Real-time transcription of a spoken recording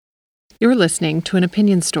You're listening to an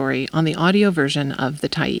opinion story on the audio version of The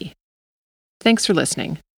Tyee. Thanks for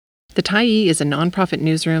listening. The Tyee is a nonprofit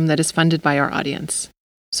newsroom that is funded by our audience.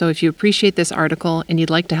 So if you appreciate this article and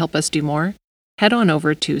you'd like to help us do more, head on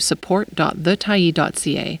over to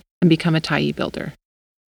support.thetyee.ca and become a Tyee builder.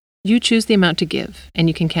 You choose the amount to give, and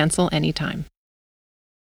you can cancel anytime.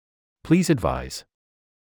 Please advise.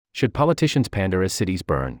 Should politicians pander as cities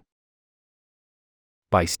burn?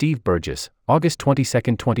 By Steve Burgess, August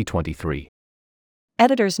 22, 2023.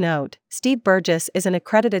 Editor's note: Steve Burgess is an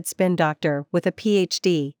accredited spin doctor with a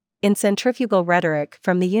Ph.D. in centrifugal rhetoric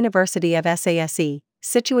from the University of SASE,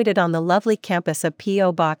 situated on the lovely campus of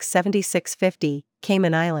P.O. Box 7650,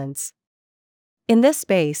 Cayman Islands. In this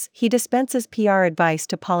space, he dispenses PR advice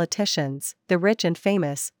to politicians, the rich and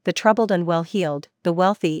famous, the troubled and well-heeled, the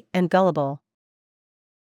wealthy and gullible.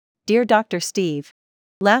 Dear Dr. Steve,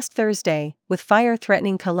 last Thursday, with fire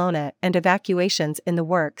threatening Kelowna and evacuations in the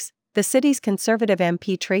works, the city's Conservative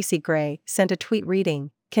MP Tracy Gray sent a tweet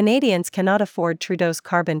reading, "Canadians cannot afford Trudeau's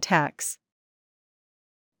carbon tax."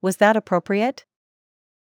 Was that appropriate?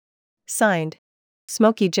 Signed,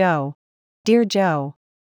 Smokey Joe. Dear Joe.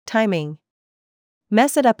 Timing.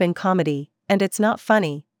 Mess it up in comedy, and it's not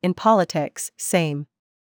funny, in politics, same.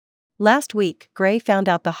 Last week, Gray found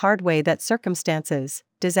out the hard way that circumstances,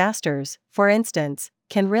 disasters, for instance,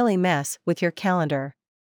 can really mess with your calendar.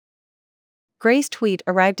 Gray's tweet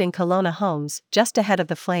arrived in Kelowna homes just ahead of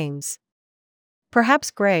the flames.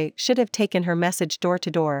 Perhaps Gray should have taken her message door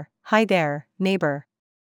to door. Hi there, neighbor.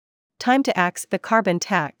 Time to axe the carbon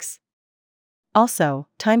tax. Also,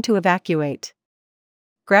 time to evacuate.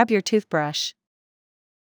 Grab your toothbrush.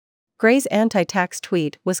 Gray's anti-tax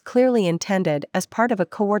tweet was clearly intended as part of a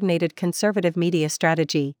coordinated conservative media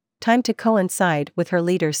strategy, timed to coincide with her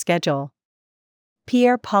leader's schedule.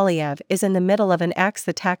 Pierre Poilievre is in the middle of an Axe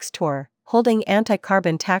the Tax tour, holding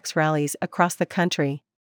anti-carbon tax rallies across the country.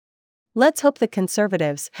 Let's hope the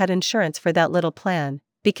Conservatives had insurance for that little plan,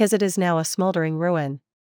 because it is now a smoldering ruin.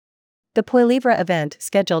 The Poilievre event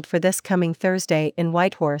scheduled for this coming Thursday in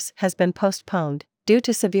Whitehorse has been postponed, due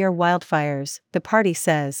to severe wildfires. The party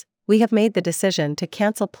says, "We have made the decision to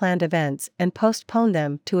cancel planned events and postpone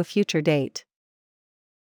them to a future date."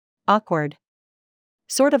 Awkward.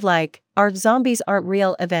 Sort of like, our Zombies Aren't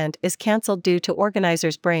Real event is cancelled due to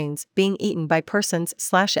organizers' brains being eaten by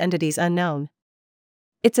persons/entities unknown.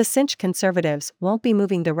 It's a cinch Conservatives won't be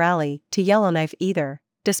moving the rally to Yellowknife either,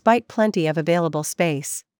 despite plenty of available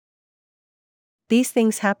space. These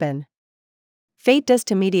things happen. Fate does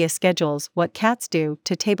to media schedules what cats do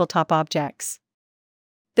to tabletop objects.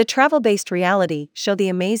 The travel-based reality show The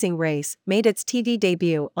Amazing Race made its TV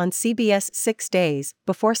debut on CBS 6 days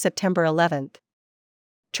before September 11th.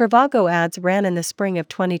 Trivago ads ran in the spring of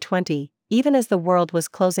 2020, even as the world was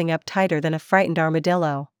closing up tighter than a frightened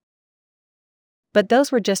armadillo. But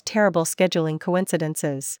those were just terrible scheduling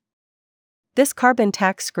coincidences. This carbon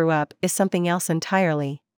tax screw-up is something else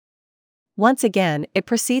entirely. Once again, it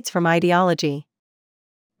proceeds from ideology.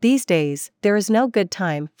 These days, there is no good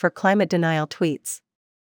time for climate denial tweets.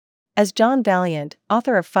 As John Valiant,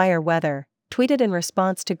 author of Fire Weather, tweeted in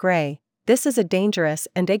response to Gray, "This is a dangerous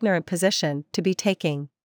and ignorant position to be taking."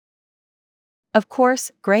 Of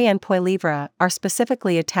course, Gray and Poilievre are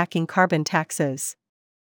specifically attacking carbon taxes.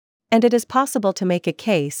 And it is possible to make a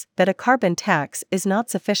case that a carbon tax is not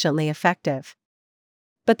sufficiently effective.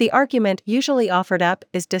 But the argument usually offered up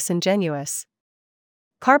is disingenuous.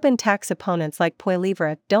 Carbon tax opponents like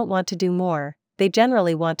Poilievre don't want to do more, they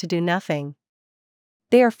generally want to do nothing.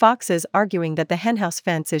 They are foxes arguing that the henhouse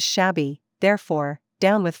fence is shabby, therefore,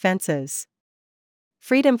 down with fences.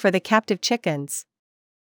 Freedom for the captive chickens.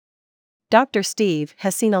 Dr. Steve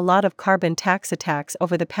has seen a lot of carbon tax attacks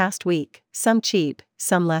over the past week, some cheap,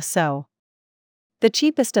 some less so. The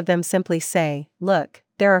cheapest of them simply say, "Look,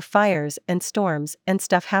 there are fires and storms and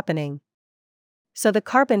stuff happening. So the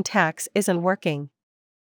carbon tax isn't working."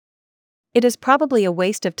 It is probably a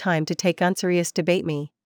waste of time to take unserious debate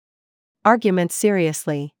me. Arguments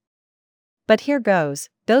seriously. But here goes.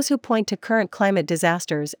 Those who point to current climate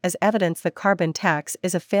disasters as evidence the carbon tax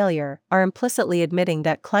is a failure are implicitly admitting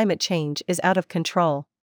that climate change is out of control.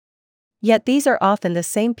 Yet these are often the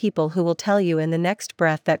same people who will tell you in the next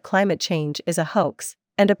breath that climate change is a hoax,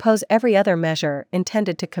 and oppose every other measure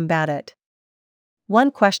intended to combat it.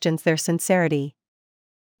 One questions their sincerity.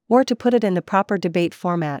 Or to put it in the proper debate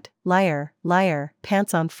format, liar, liar,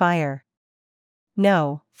 pants on fire.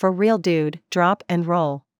 No, for real dude, drop and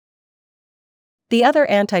roll. The other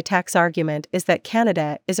anti-tax argument is that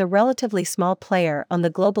Canada is a relatively small player on the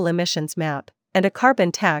global emissions map, and a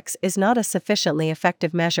carbon tax is not a sufficiently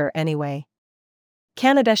effective measure anyway.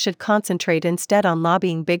 Canada should concentrate instead on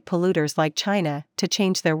lobbying big polluters like China to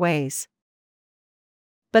change their ways.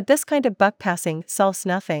 But this kind of buck passing solves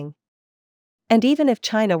nothing. And even if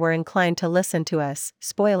China were inclined to listen to us,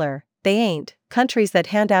 spoiler, they ain't. Countries that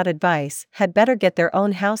hand out advice had better get their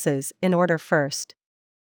own houses in order first.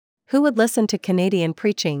 Who would listen to Canadian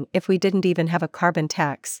preaching if we didn't even have a carbon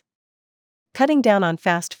tax? Cutting down on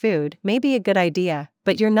fast food may be a good idea,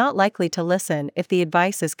 but you're not likely to listen if the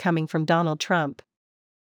advice is coming from Donald Trump.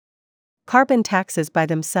 Carbon taxes by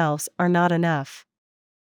themselves are not enough.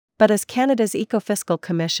 But as Canada's Ecofiscal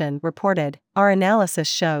Commission reported, our analysis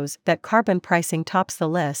shows that carbon pricing tops the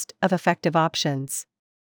list of effective options.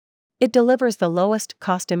 It delivers the lowest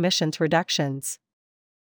cost emissions reductions.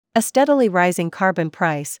 A steadily rising carbon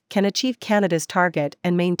price can achieve Canada's target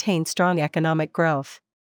and maintain strong economic growth.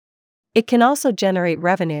 It can also generate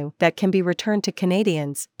revenue that can be returned to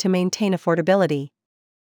Canadians to maintain affordability.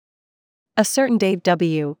 A certain Dave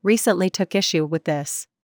W. recently took issue with this.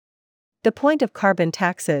 The point of carbon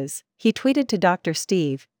taxes, he tweeted to Dr.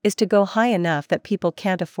 Steve, is to go high enough that people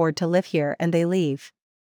can't afford to live here and they leave.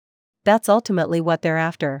 That's ultimately what they're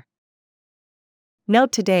after.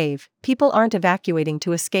 Note to Dave, people aren't evacuating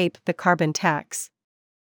to escape the carbon tax.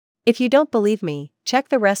 If you don't believe me, check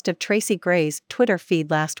the rest of Tracy Gray's Twitter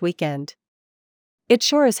feed last weekend. It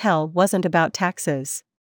sure as hell wasn't about taxes.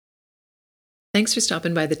 Thanks for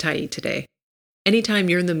stopping by the Tyee today. Anytime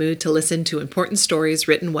you're in the mood to listen to important stories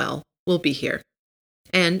written well, we'll be here.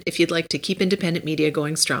 And if you'd like to keep independent media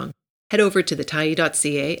going strong, head over to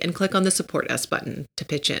thetyee.ca and click on the Support Us button to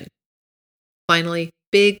pitch in. Finally,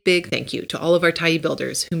 big thank you to all of our Tyee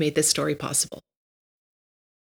builders who made this story possible.